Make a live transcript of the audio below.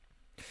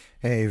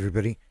Hey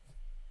everybody.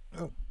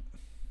 Oh,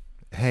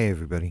 hey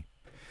everybody.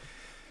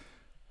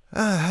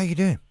 How you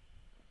doing?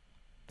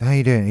 How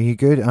you doing? Are you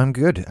good? I'm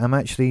good. I'm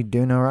actually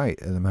doing all right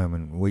at the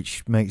moment,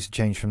 which makes a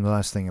change from the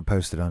last thing I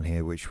posted on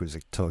here, which was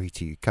a talkie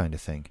to you kind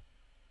of thing.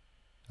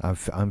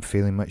 I'm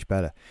feeling much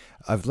better.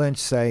 I've learned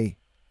to say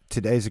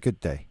today's a good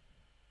day.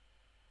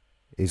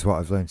 Is what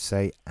I've learned to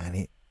say,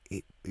 and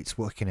it's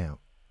working out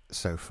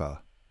so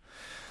far.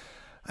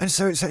 And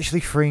so it's actually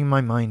freeing my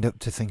mind up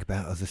to think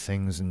about other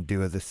things and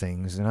do other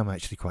things, and I'm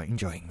actually quite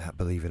enjoying that,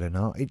 believe it or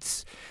not.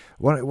 It's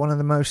one of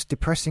the most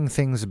depressing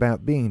things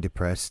about being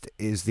depressed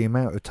is the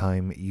amount of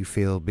time you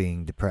feel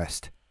being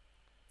depressed.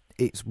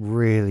 It's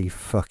really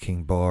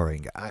fucking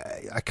boring.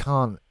 I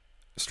can't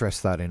stress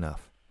that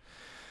enough.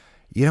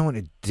 You don't want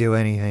to do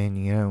anything,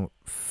 you don't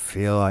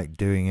feel like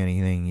doing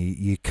anything,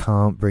 you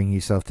can't bring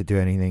yourself to do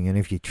anything, and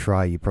if you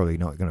try, you're probably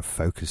not going to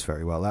focus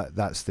very well.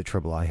 That's the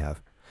trouble I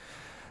have.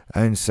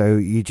 And so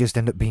you just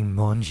end up being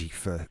mangy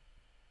for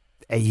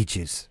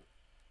ages,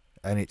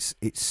 and it's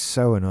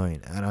so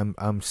annoying, and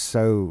I'm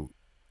so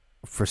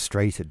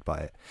frustrated by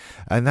it,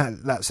 and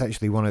that's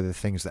actually one of the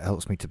things that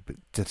helps me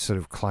to sort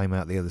of climb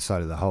out the other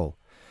side of the hole,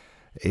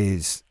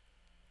 is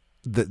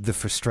the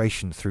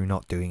frustration through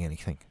not doing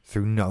anything,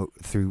 through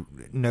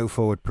no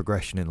forward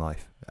progression in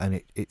life,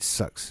 and it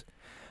sucks,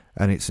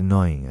 and it's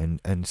annoying,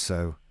 and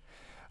so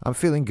I'm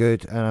feeling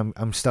good, and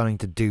I'm starting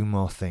to do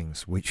more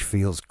things, which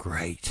feels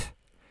great.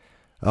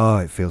 Oh,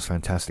 it feels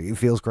fantastic. It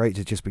feels great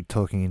to just be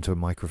talking into a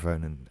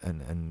microphone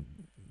and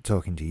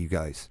talking to you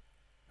guys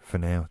for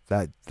now.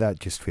 That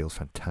just feels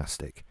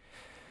fantastic.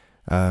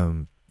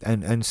 And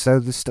so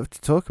there's stuff to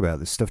talk about,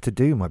 there's stuff to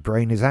do. My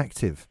brain is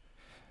active.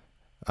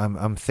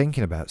 I'm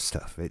thinking about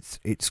stuff.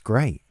 It's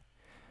great.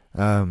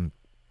 What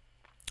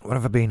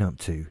have I been up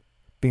to?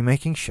 Been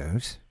making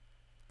shows.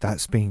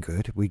 That's been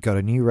good. We got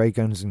a new Ray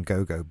Guns and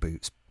Go-Go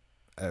Boots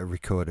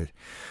recorded,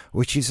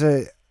 which is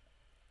a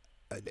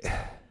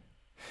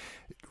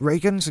Ray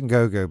Guns and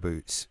Go-Go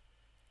Boots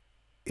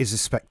is a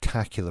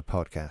spectacular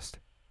podcast,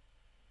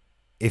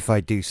 if I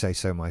do say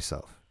so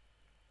myself.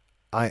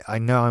 I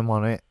know I'm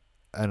on it,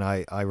 and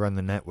I run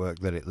the network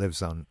that it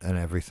lives on and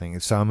everything,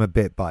 so I'm a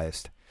bit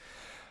biased.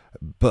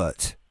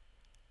 But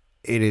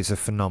it is a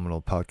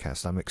phenomenal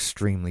podcast. I'm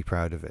extremely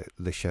proud of it,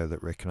 the show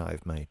that Rick and I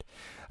have made.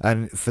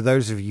 And for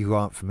those of you who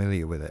aren't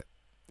familiar with it,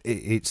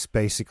 it's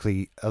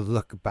basically a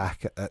look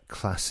back at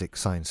classic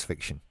science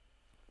fiction.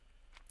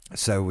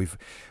 So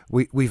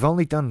we've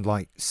only done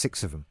like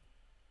 6 of them,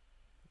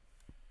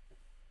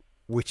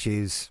 which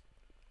is,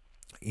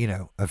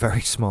 a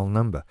very small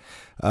number.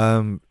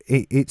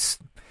 It's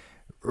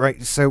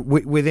right. So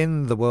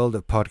within the world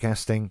of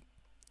podcasting,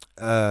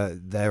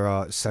 there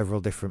are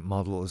several different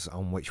models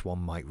on which one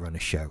might run a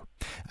show,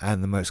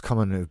 and the most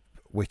common of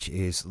which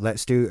is,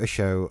 let's do a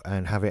show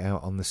and have it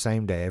out on the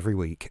same day every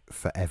week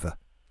forever.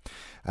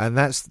 And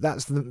that's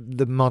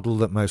the model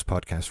that most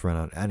podcasts run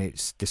on, and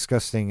it's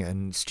disgusting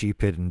and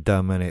stupid and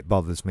dumb, and it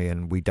bothers me,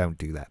 and we don't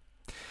do that.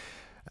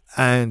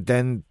 And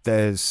then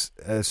there's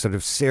a sort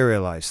of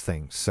serialized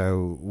thing,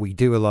 so we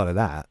do a lot of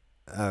that,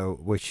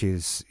 which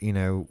is,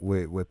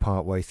 we're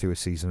part way through a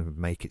season of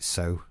Make It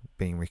So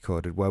being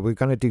recorded, where we're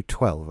going to do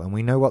 12, and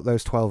we know what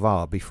those 12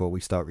 are before we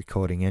start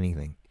recording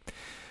anything.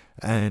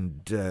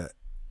 And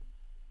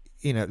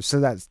so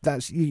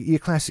that's your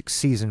classic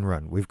season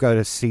run. We've got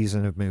a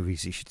season of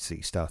movies you should see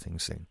starting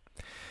soon.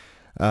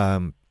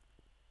 And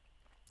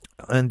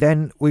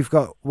then we've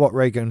got what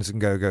Ray Guns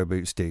and Go-Go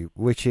Boots do,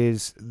 which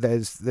is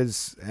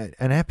there's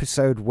an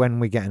episode when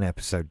we get an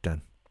episode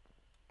done.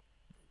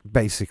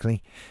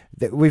 Basically,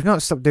 we've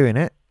not stopped doing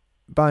it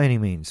by any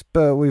means,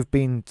 but we've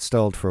been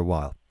stalled for a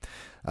while.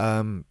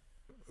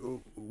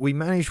 We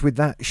managed with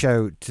that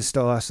show to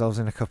stall ourselves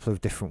in a couple of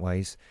different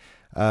ways.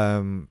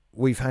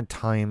 We've had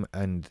time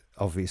and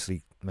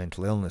obviously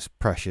mental illness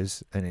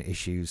pressures and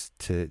issues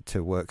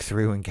to work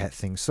through and get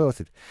things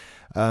sorted.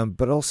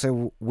 But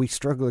also we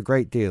struggle a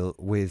great deal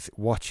with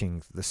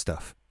watching the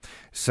stuff.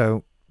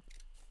 So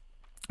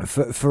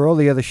for all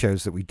the other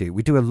shows that we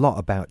do a lot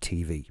about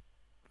TV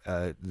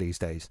these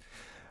days.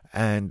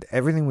 And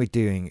everything we're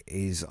doing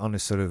is on a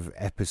sort of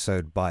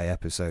episode by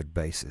episode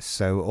basis.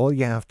 So all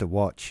you have to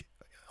watch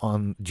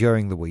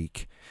during the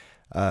week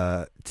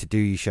to do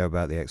your show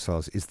about the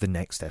X-Files is the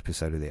next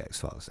episode of the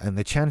X-Files, and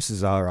the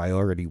chances are I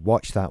already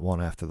watched that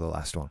one after the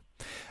last one.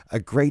 A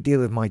great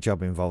deal of my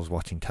job involves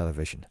watching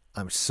television.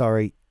 I'm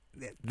sorry,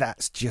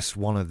 that's just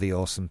one of the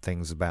awesome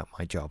things about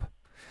my job,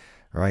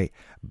 right?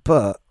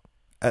 But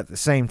at the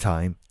same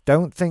time,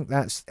 don't think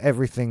that's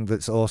everything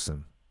that's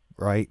awesome,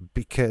 right?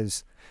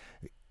 Because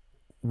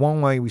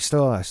one way we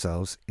stall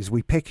ourselves is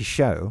we pick a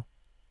show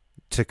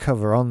to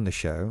cover on the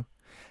show,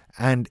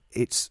 and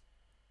it's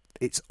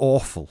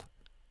awful.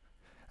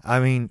 I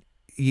mean,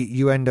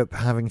 you end up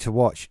having to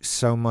watch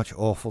so much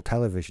awful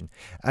television,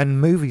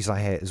 and movies I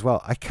hate as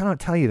well. I cannot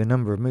tell you the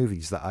number of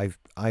movies that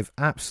I've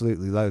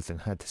absolutely loathed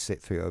and had to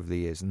sit through over the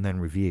years and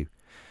then review.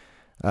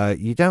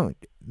 You don't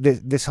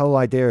this whole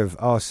idea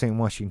of sitting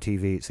watching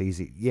TV, it's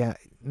easy. Yeah,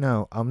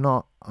 no, I'm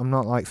not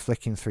like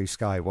flicking through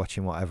Sky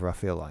watching whatever I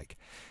feel like.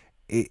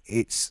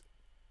 it's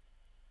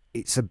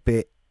a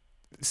bit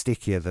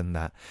stickier than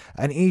that.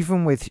 And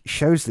even with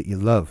shows that you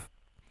love,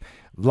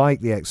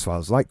 like The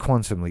X-Files, like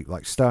Quantum Leap,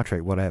 like Star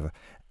Trek, whatever,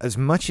 as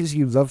much as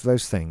you love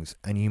those things,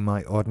 and you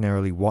might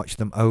ordinarily watch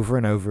them over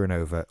and over and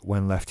over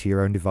when left to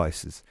your own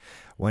devices,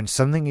 when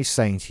something is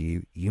saying to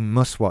you, you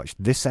must watch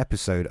this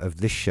episode of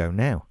this show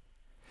now,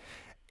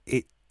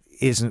 it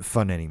isn't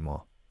fun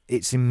anymore.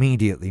 It's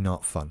immediately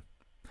not fun.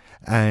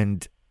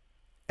 And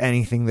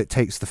anything that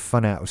takes the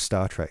fun out of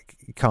Star Trek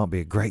can't be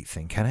a great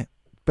thing, can it?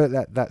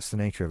 But that's the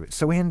nature of it.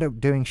 So we end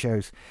up doing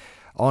shows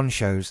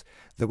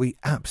that we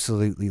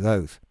absolutely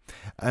loathe.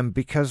 And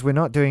because we're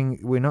not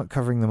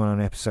covering them on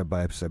an episode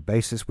by episode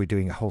basis, we're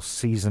doing a whole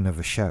season of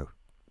a show.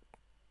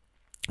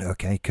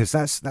 Okay, because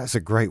that's a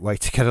great way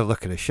to get a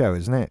look at a show,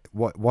 isn't it?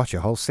 Watch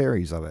a whole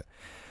series of it.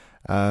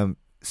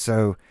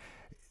 So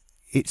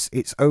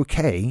it's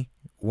okay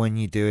when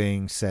you're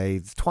doing, say,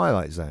 The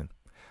Twilight Zone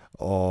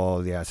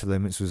or The Outer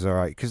Limits was all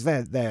right, because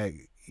they're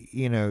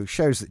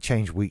shows that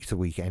change week to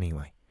week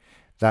anyway.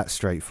 That's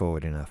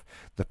straightforward enough.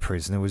 The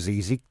Prisoner was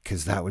easy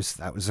because that was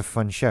a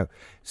fun show.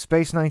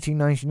 Space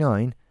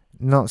 1999,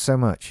 not so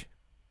much.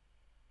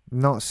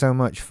 Not so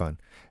much fun.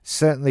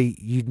 Certainly,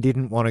 you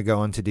didn't want to go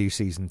on to do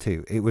season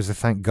 2. It was a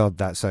thank God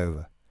that's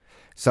over.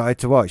 So I had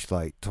to watch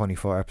like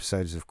 24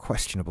 episodes of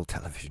questionable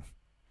television.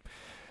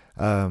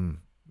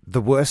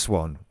 The worst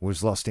one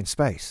was Lost in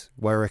Space,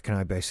 where Rick and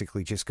I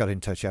basically just got in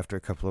touch after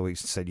a couple of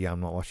weeks and said, "Yeah, I'm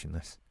not watching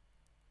this.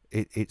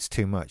 It's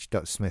too much.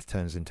 Dr. Smith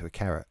turns into a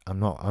carrot. I'm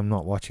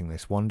not watching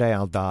this. One day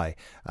I'll die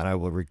and I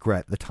will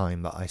regret the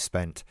time that I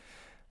spent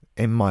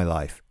in my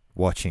life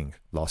watching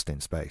Lost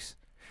in Space."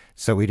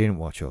 So we didn't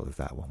watch all of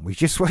that one. We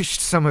just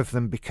watched some of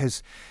them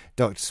because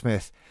Dr.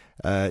 Smith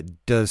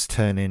does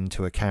turn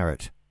into a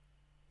carrot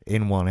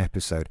in one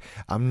episode.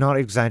 I'm not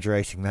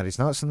exaggerating that. It's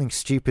not something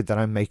stupid that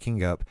I'm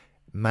making up.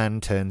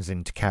 Man turns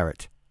into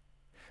carrot.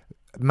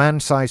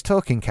 Man-sized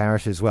talking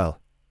carrot as well.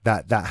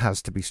 That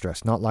has to be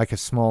stressed. Not like a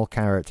small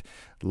carrot,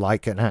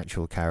 like an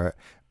actual carrot,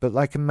 but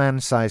like a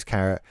man-sized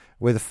carrot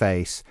with a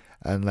face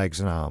and legs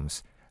and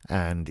arms,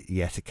 and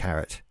yet a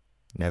carrot.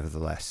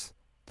 Nevertheless,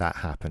 that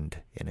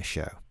happened in a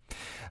show.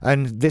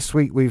 And this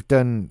week we've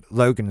done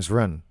Logan's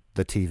Run,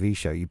 the TV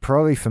show. You're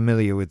probably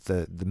familiar with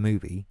the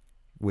movie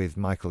with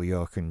Michael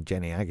York and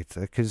Jenny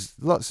Agutter, because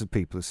lots of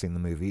people have seen the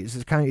movie. It's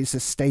a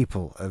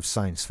staple of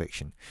science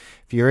fiction.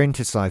 If you're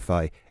into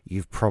sci-fi,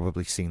 you've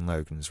probably seen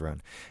Logan's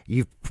Run.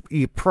 You're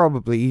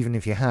probably, even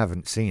if you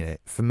haven't seen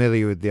it,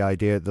 familiar with the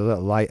idea, the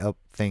little light up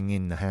thing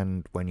in the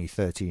hand when you're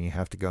 30 and you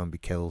have to go and be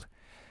killed.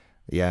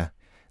 Yeah,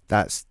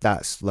 that's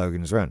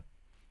Logan's Run.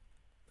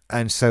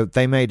 And so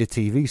they made a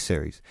TV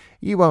series.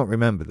 You won't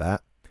remember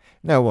that.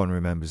 No one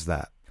remembers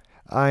that.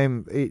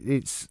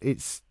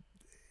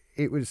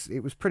 It was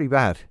pretty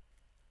bad.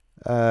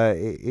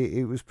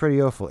 It was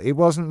pretty awful. It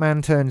wasn't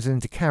Man Turns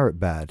into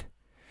Carrot bad,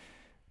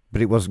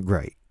 but it wasn't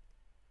great.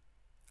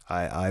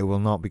 I will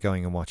not be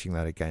going and watching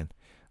that again,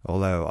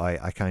 although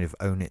I kind of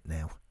own it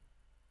now,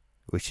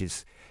 which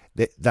is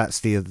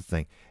that's the other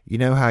thing. You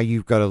know how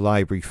you've got a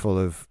library full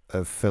of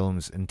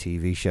films and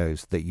TV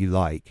shows that you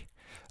like?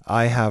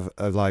 I have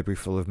a library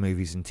full of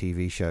movies and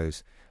TV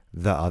shows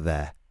that are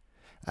there,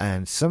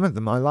 and some of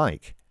them I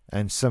like,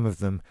 and some of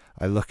them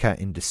I look at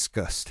in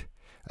disgust.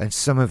 And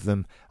some of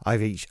them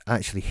I've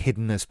actually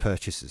hidden as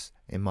purchases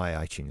in my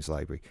iTunes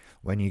library.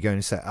 When you go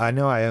and say, "I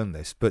know I own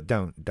this, but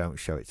don't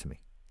show it to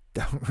me.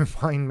 Don't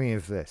remind me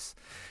of this.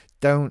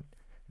 Don't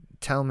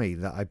tell me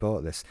that I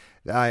bought this."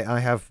 I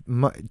have,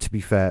 to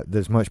be fair,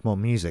 there's much more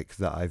music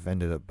that I've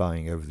ended up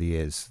buying over the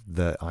years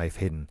that I've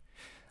hidden.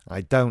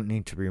 I don't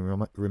need to be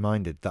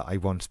reminded that I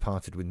once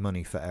parted with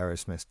money for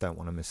Aerosmith's Don't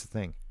Want to Miss a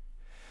Thing.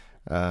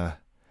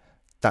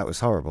 That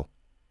was horrible.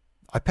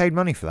 I paid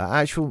money for that,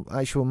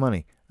 actual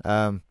money.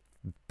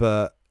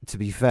 But to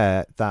be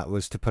fair, that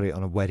was to put it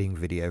on a wedding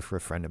video for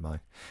a friend of mine.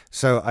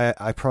 So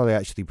I probably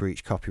actually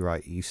breached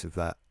copyright use of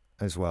that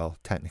as well,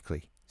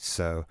 technically.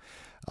 So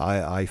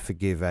I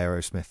forgive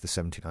Aerosmith the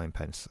 79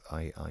 pence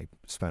I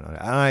spent on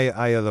it. And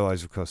I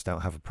otherwise, of course,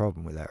 don't have a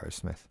problem with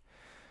Aerosmith.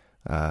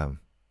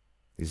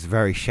 He's a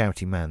very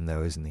shouty man,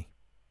 though, isn't he?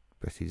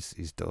 But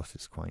his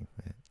daughter's quite...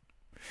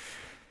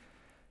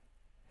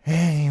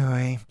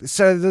 Anyway,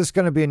 so there's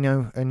going to be a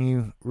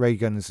new Ray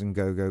Guns and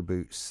Go-Go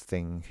Boots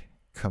thing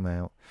come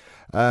out.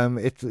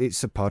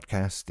 It's a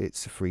podcast.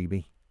 It's a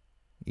freebie.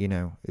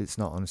 It's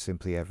not on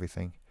Simply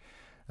Everything.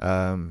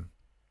 What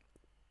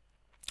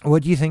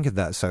do you think of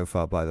that so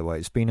far, by the way?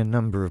 It's been a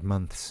number of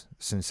months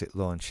since it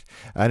launched.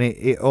 And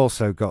it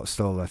also got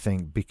stalled, I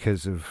think,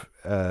 because of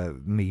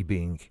me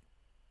being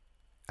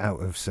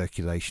out of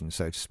circulation,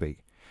 so to speak.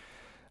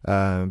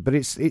 But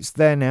it's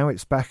there now.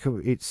 It's back.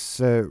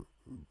 It's...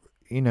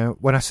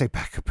 when I say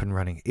back up and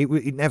running,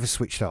 it never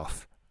switched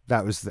off.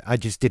 I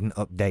just didn't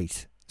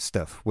update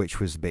stuff, which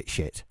was a bit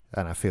shit,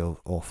 and I feel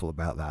awful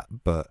about that.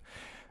 But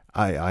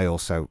I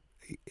also,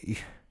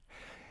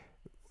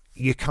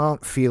 you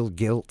can't feel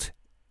guilt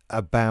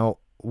about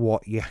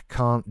what you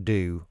can't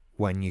do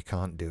when you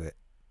can't do it.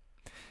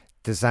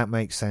 Does that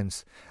make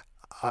sense?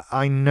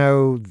 I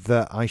know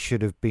that I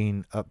should have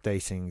been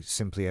updating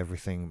Simply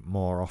Everything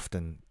more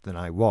often than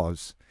I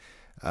was,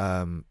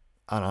 and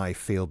I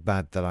feel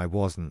bad that I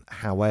wasn't.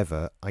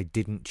 However, I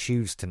didn't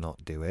choose to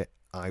not do it.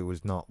 I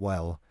was not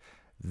well.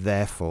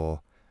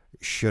 Therefore,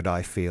 should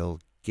I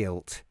feel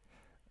guilt?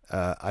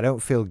 I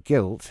don't feel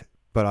guilt,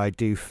 but I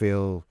do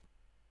feel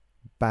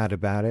bad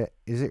about it.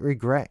 Is it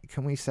regret,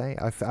 can we say?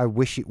 I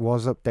wish it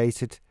was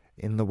updated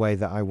in the way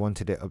that I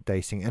wanted it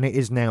updating, and it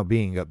is now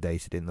being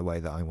updated in the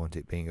way that I want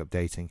it being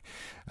updating,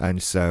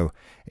 and so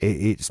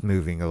it's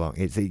moving along.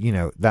 It's,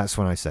 that's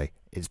when I say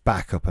it's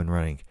back up and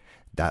running.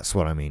 That's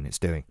what I mean it's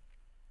doing.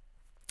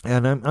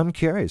 And I'm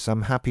curious.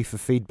 I'm happy for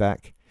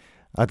feedback.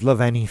 I'd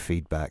love any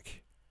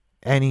feedback.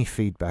 Any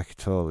feedback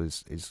at all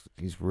is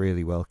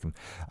really welcome.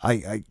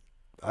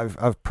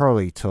 I've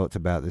probably talked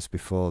about this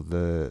before,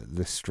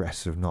 the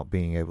stress of not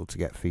being able to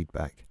get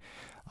feedback.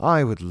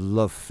 I would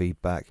love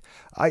feedback.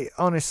 I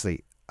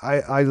honestly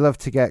love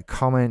to get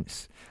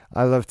comments.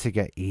 I love to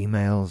get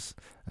emails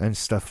and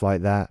stuff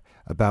like that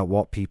about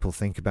what people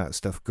think about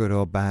stuff, good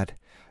or bad,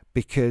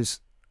 because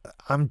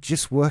I'm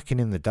just working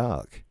in the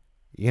dark.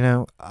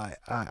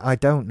 I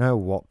don't know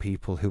what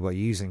people who are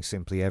using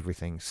Simply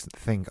Everything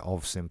think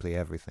of Simply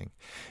Everything.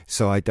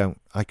 So I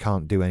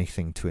can't do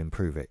anything to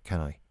improve it, can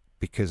I?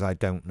 Because I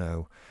don't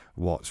know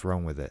what's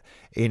wrong with it.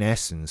 In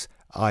essence,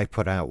 I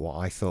put out what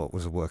I thought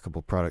was a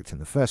workable product in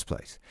the first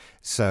place.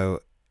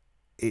 So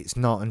it's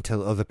not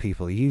until other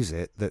people use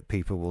it that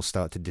people will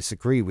start to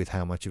disagree with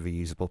how much of a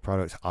usable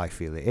product I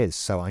feel it is.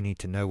 So I need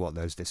to know what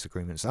those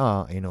disagreements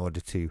are in order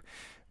to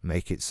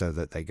make it so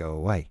that they go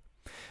away.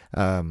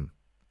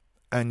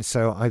 And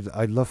so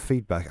I love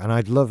feedback, and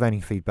I'd love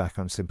any feedback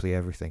on Simply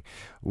Everything.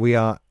 We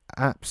are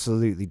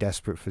absolutely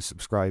desperate for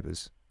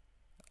subscribers.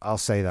 I'll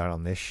say that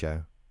on this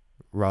show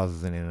rather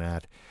than in an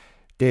ad.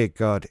 Dear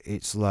God,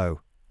 it's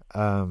low.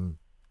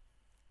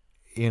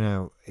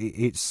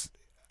 It's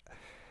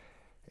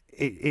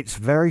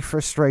very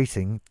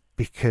frustrating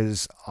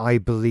because I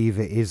believe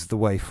it is the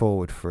way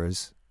forward for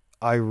us.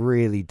 I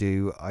really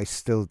do. I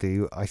still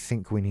do. I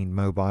think we need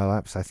mobile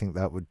apps. I think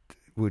that would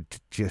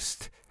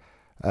just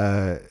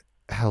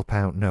help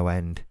out no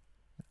end,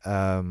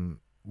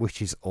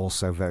 which is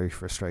also very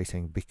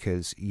frustrating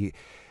because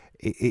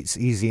it's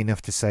easy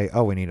enough to say,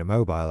 oh, we need a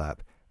mobile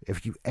app.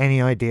 If you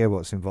any idea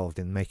what's involved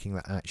in making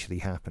that actually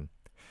happen,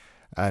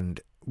 and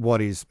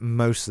what is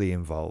mostly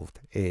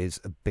involved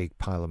is a big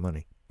pile of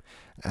money,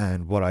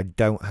 and what I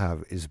don't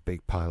have is a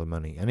big pile of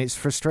money, and it's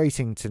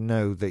frustrating to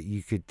know that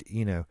you could,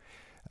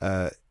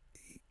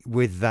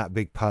 with that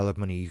big pile of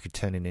money, you could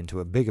turn it into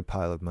a bigger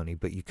pile of money,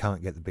 but you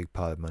can't get the big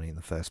pile of money in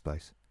the first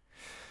place.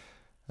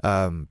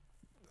 I'm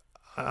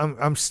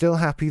still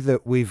happy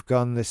that we've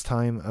gone this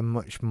time a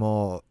much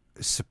more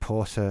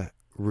supporter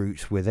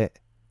route with it.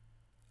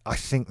 I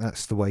think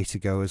that's the way to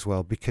go as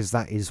well, because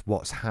that is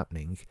what's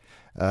happening.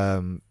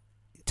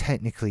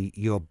 Technically,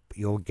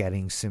 you're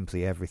getting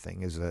Simply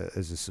Everything as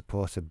a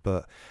supporter,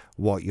 but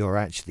what you're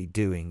actually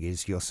doing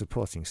is you're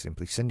supporting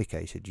Simply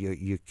Syndicated.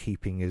 You're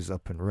keeping us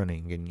up and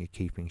running, and you're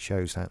keeping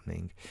shows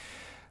happening.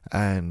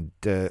 And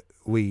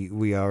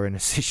we are in a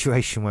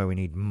situation where we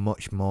need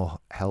much more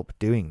help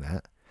doing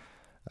that.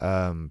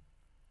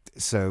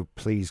 So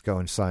please go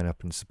and sign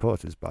up and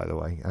support us, by the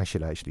way. I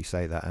should actually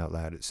say that out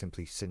loud at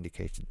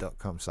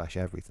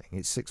simplysyndicated.com/everything.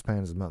 It's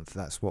 £6 a month.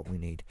 That's what we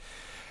need.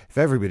 If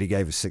everybody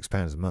gave us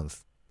 £6 a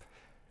month,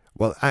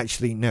 well,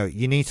 actually, no,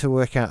 you need to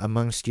work out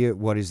amongst you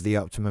what is the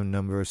optimum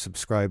number of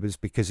subscribers,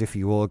 because if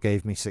you all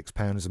gave me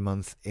 £6 a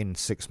month in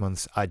 6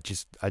 months, I'd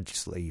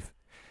just leave.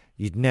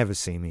 You'd never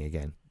see me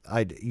again.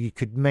 You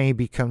could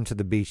maybe come to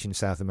the beach in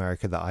South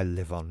America that I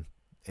live on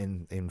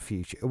in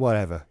future,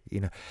 whatever,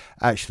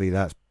 Actually,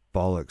 that's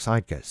bollocks.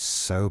 I'd get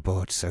so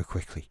bored so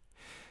quickly.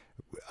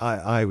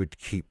 I would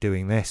keep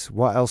doing this.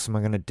 What else am I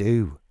going to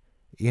do?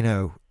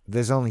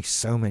 There's only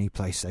so many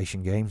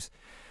PlayStation games,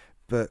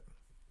 but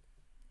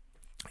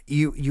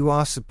you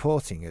are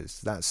supporting us.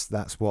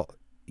 That's what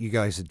you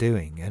guys are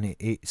doing, and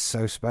it's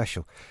so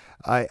special.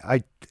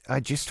 I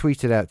just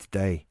tweeted out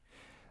today.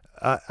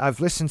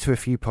 I've listened to a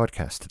few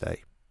podcasts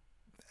today,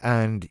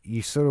 and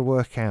you sort of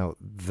work out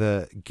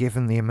that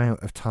given the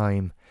amount of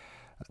time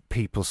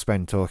people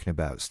spend talking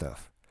about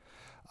stuff,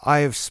 I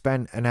have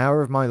spent an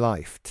hour of my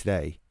life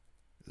today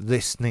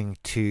listening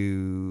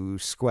to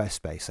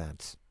Squarespace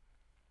ads.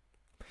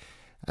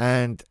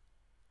 And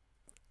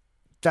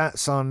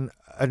that's on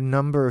a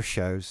number of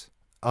shows,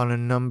 on a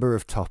number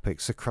of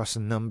topics, across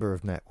a number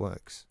of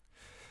networks.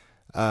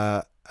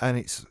 And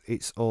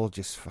it's all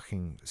just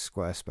fucking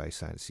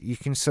Squarespace ads. You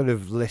can sort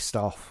of list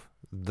off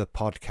the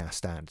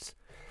podcast ads.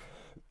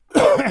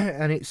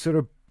 And it's sort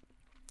of,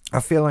 I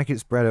feel like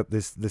it's bred up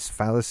this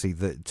fallacy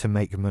that to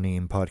make money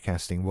in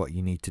podcasting, what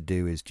you need to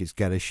do is just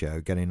get a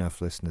show, get enough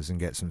listeners, and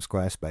get some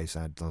Squarespace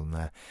ads on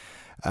there.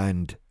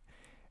 And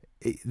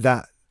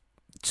that,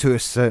 to a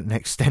certain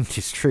extent,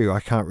 is true.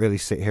 I can't really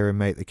sit here and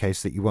make the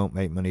case that you won't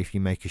make money if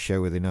you make a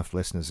show with enough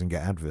listeners and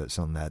get adverts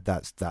on there.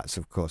 That's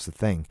of course the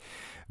thing.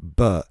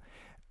 But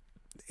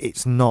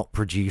it's not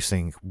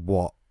producing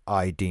what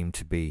I deem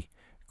to be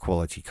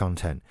quality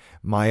content.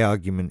 My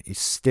argument is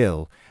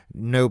still,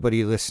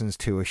 nobody listens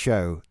to a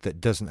show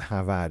that doesn't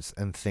have ads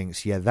and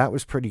thinks, yeah, that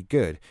was pretty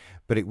good,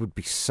 but it would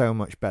be so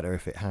much better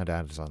if it had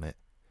ads on it.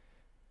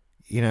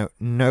 You know,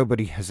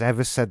 nobody has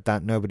ever said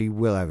that. Nobody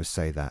will ever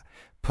say that.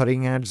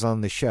 Putting ads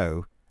on the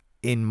show,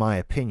 in my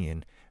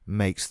opinion,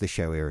 makes the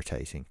show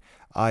irritating.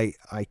 I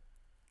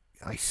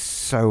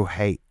so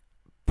hate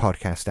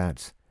podcast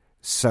ads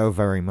so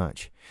very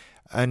much.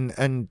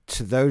 And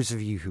to those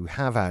of you who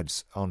have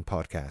ads on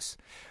podcasts,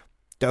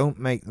 don't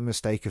make the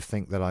mistake of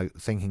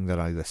thinking that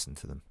I listen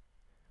to them,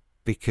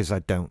 because I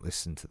don't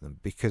listen to them,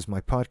 because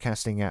my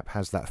podcasting app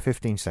has that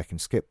 15-second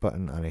skip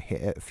button and I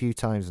hit it a few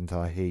times until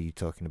I hear you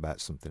talking about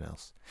something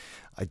else.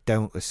 I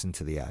don't listen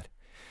to the ad.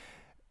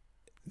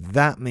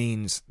 That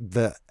means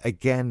that,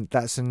 again,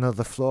 that's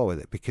another flaw with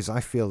it, because I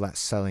feel that's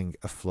selling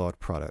a flawed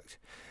product.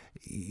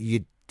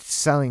 You're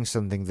selling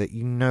something that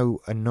you know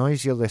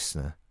annoys your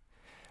listener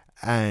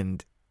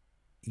and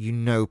you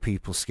know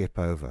people skip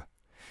over.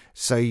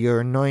 So you're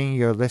annoying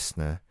your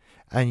listener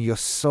and you're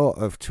sort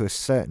of, to a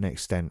certain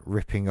extent,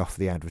 ripping off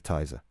the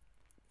advertiser.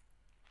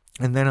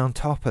 And then on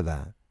top of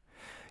that,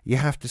 you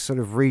have to sort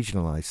of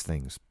regionalize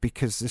things,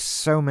 because there's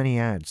so many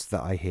ads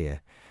that I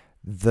hear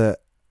that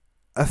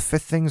are for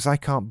things I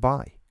can't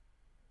buy.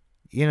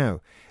 You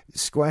know,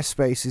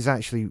 Squarespace is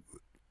actually,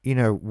 you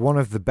know, one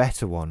of the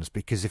better ones,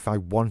 because if I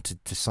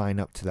wanted to sign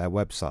up to their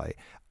website,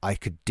 I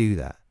could do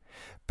that.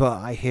 But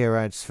I hear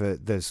ads for,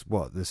 there's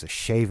a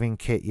shaving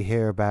kit you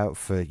hear about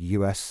for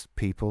US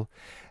people.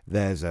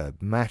 There's a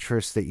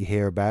mattress that you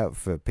hear about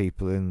for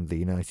people in the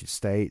United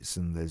States.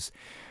 And there's,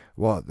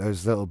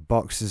 those little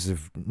boxes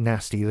of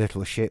nasty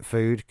little shit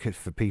food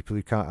for people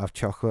who can't have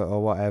chocolate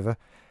or whatever,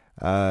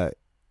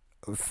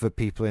 for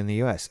people in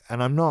the US.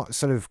 And I'm not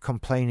sort of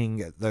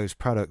complaining at those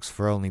products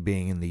for only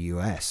being in the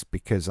US,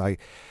 because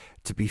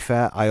to be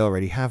fair, I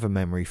already have a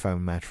memory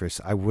foam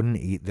mattress. I wouldn't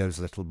eat those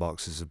little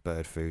boxes of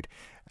bird food.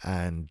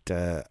 And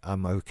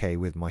I'm okay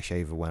with my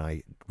shaver when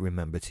I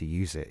remember to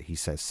use it, he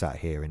says, sat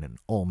here in an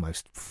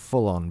almost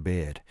full-on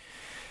beard.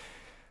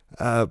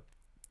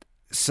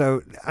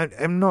 So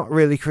I'm not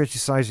really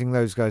criticizing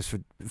those guys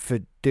for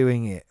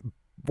doing it.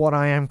 What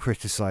I am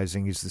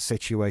criticizing is the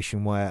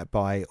situation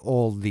whereby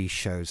all these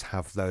shows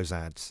have those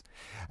ads.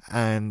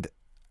 And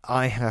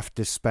I have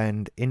to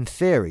spend, in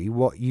theory,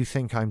 what you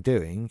think I'm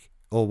doing,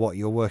 or what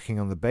you're working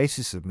on the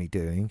basis of me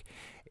doing,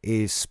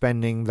 is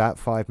spending that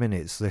 5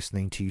 minutes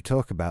listening to you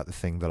talk about the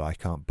thing that I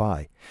can't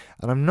buy.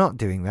 And I'm not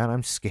doing that,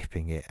 I'm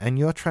skipping it. And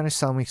you're trying to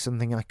sell me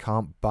something I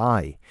can't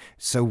buy.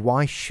 So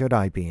why should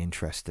I be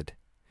interested?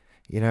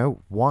 You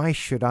know, why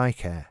should I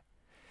care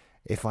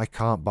if I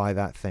can't buy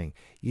that thing?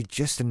 You're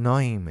just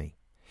annoying me.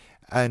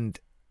 And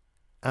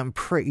I'm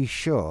pretty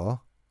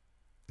sure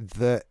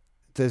that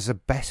there's a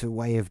better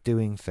way of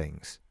doing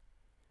things.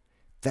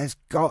 There's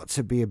got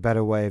to be a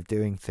better way of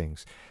doing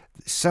things.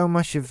 So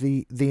much of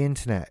the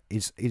internet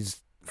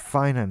is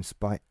financed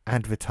by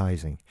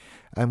advertising,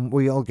 and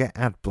we all get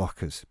ad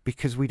blockers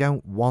because we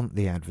don't want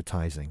the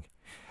advertising.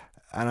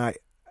 And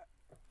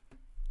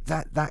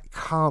that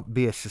can't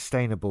be a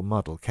sustainable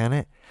model, can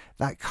it?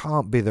 That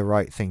can't be the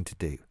right thing to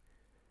do.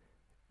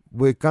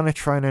 We're going to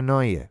try and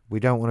annoy you.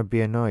 We don't want to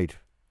be annoyed.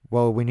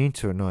 Well, we need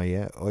to annoy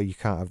you, or you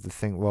can't have the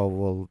thing.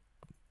 Well,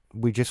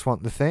 we just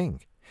want the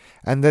thing.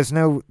 And there's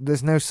no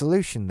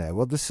solution there.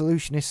 Well, the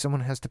solution is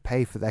someone has to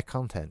pay for their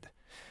content.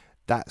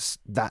 That's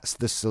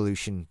the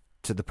solution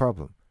to the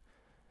problem.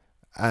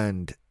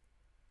 And,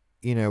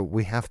 you know,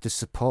 we have to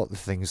support the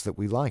things that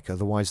we like,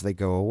 otherwise they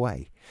go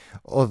away.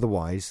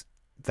 Otherwise,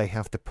 they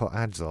have to put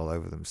ads all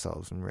over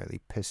themselves and really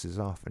piss us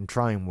off, and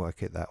try and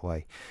work it that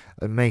way.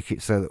 And make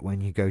it so that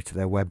when you go to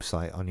their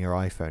website on your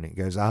iPhone, it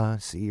goes,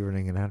 see, you're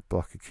running an ad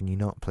blocker. Can you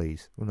not,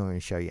 please? We're not going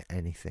to show you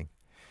anything.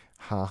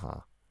 Ha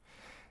ha.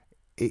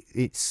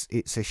 It's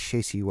a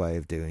shitty way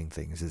of doing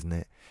things, isn't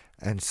it?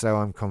 And so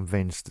I'm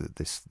convinced that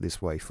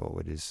this way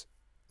forward is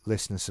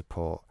listener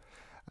support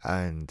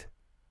and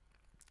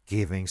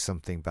giving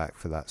something back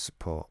for that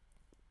support.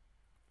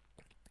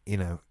 You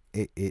know,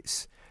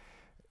 it's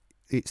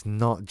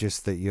not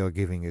just that you're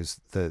giving us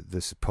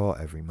the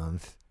support every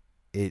month.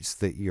 It's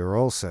that you're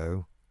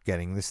also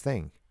getting this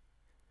thing.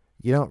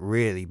 You're not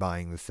really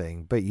buying the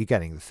thing, but you're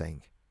getting the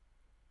thing.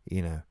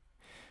 You know.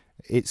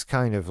 It's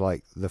kind of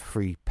like the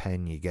free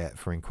pen you get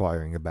for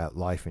inquiring about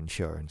life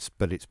insurance,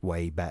 but it's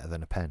way better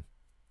than a pen.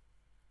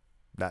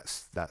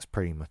 That's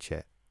pretty much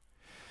it.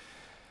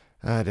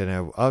 I don't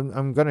know.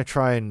 I'm going to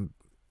try and,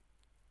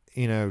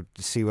 you know,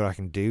 see what I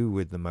can do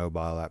with the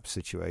mobile app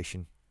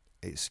situation.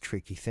 It's a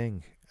tricky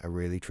thing, a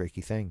really tricky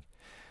thing.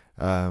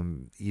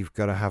 You've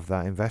got to have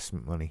that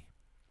investment money,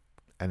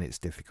 and it's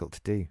difficult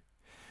to do.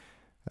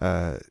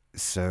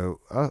 So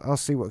I'll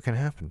see what can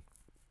happen.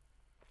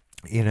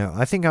 You know,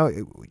 I think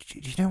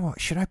you know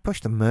what? Should I push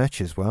the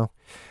merch as well?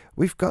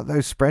 We've got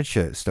those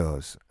Spreadshirt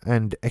stores,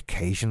 and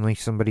occasionally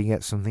somebody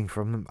gets something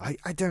from them.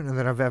 I don't know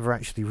that I've ever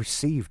actually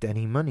received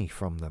any money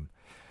from them.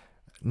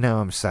 Now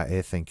I'm sat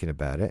here thinking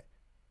about it.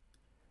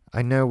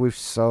 I know we've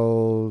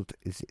sold,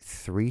 is it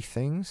 3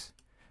 things?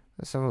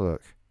 Let's have a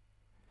look.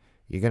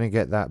 you're going to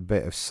get that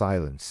bit of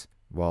silence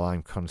while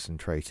I'm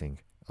concentrating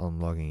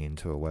on logging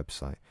into a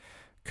website.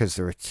 Because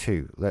there are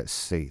two. Let's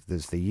see.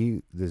 There's the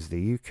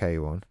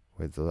UK one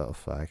with the little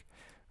flag.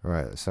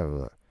 Right, let's have a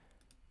look.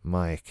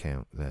 My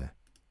account there.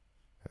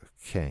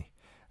 Okay.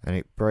 And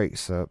it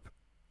breaks up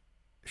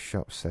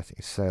shop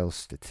settings, sales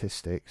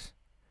statistics,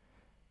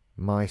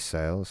 my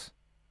sales,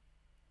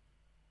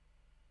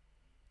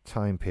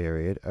 time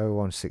period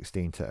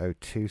 0116 to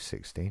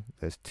 0216.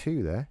 There's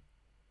two there.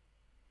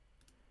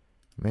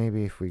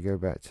 Maybe if we go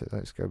back to,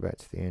 let's go back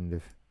to the end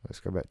of, let's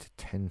go back to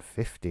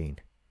 1015.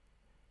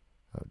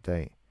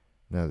 Update.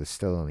 No, there's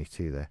still only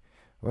two there.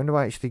 When do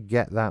I actually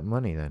get that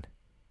money then?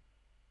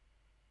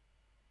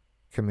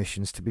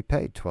 Commissions to be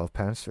paid,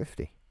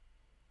 £12.50.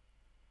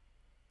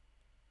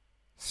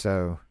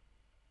 So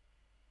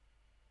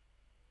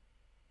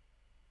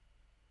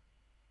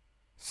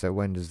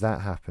when does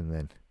that happen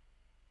then?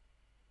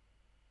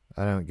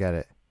 I don't get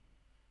it.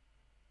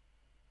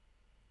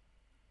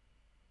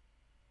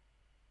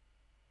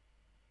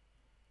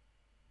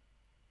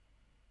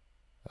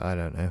 I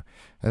don't know.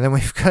 And then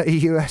we've got a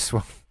US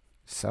one.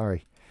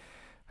 Sorry.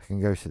 I can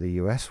go to the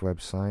US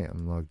website.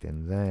 I'm logged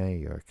in there.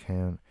 Your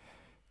account.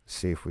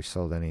 See if we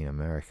sold any in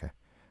America.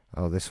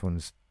 Oh, this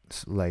one's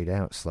laid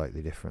out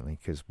slightly differently,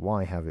 because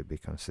why have it be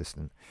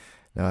consistent?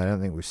 No, I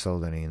don't think we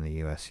sold any in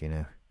the US, you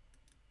know.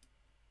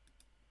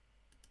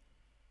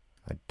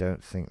 I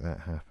don't think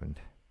that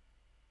happened.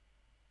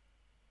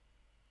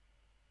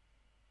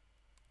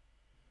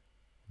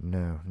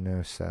 No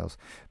sales.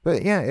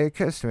 But yeah, it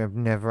occurs to me I've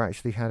never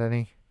actually had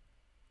any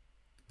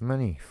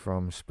money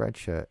from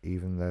Spreadshirt,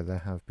 even though there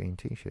have been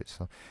t-shirts.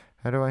 So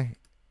how do I...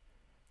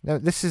 No,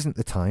 this isn't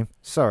the time.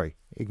 Sorry,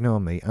 ignore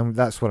me.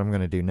 That's what I'm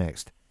going to do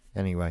next.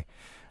 Anyway,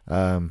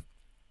 I'll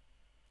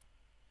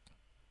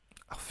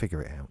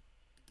figure it out.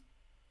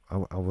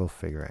 I will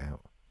figure it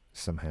out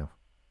somehow,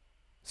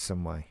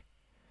 some way.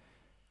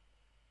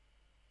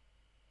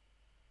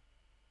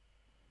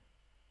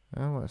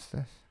 Oh, what's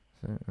this?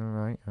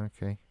 Alright,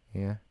 okay,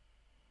 yeah.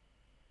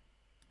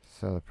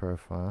 Seller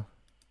profile.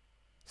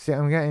 See,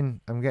 I'm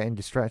getting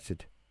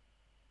distracted.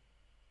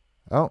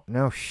 Oh,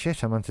 no,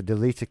 shit, I'm on to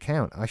delete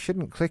account. I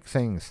shouldn't click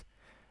things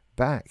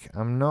back.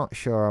 I'm not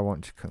sure I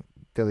want to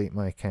delete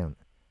my account.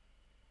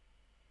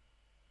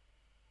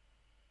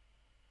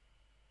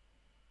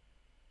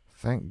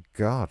 Thank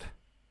God.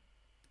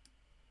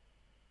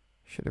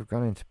 Should have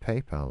gone into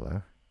PayPal,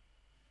 though.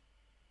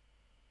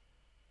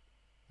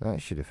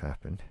 That should have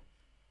happened.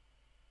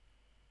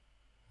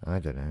 I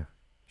don't know.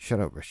 Shut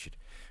up, Richard.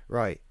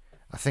 Right.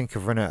 I think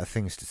I've run out of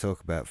things to talk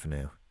about for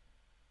now.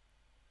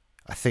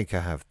 I think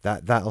I have.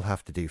 That'll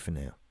have to do for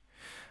now.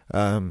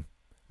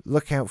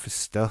 Look out for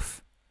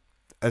stuff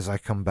as I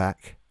come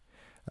back.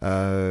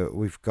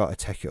 We've got a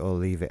Take It or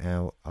Leave It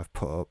out. I've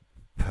put up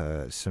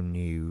some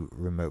new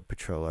Remote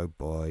Patrol Oh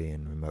Boy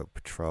and Remote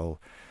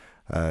Patrol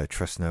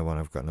Trust No One.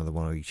 I've got another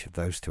one of each of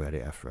those to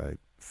edit after I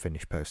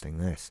finish posting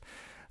this.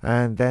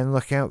 And then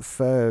look out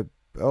for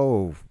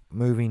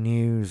movie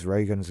news,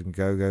 Ray Guns and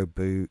Go-Go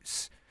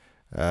Boots.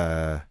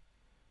 I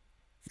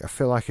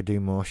feel like I do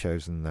more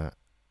shows than that.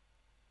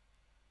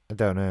 I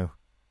don't know.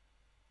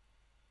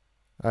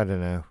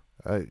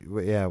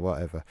 Yeah,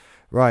 whatever.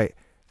 Right.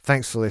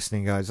 Thanks for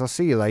listening, guys. I'll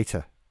see you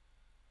later.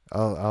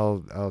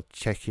 I'll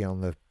check you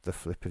on the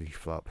flippity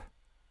flop.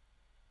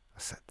 I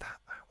said that.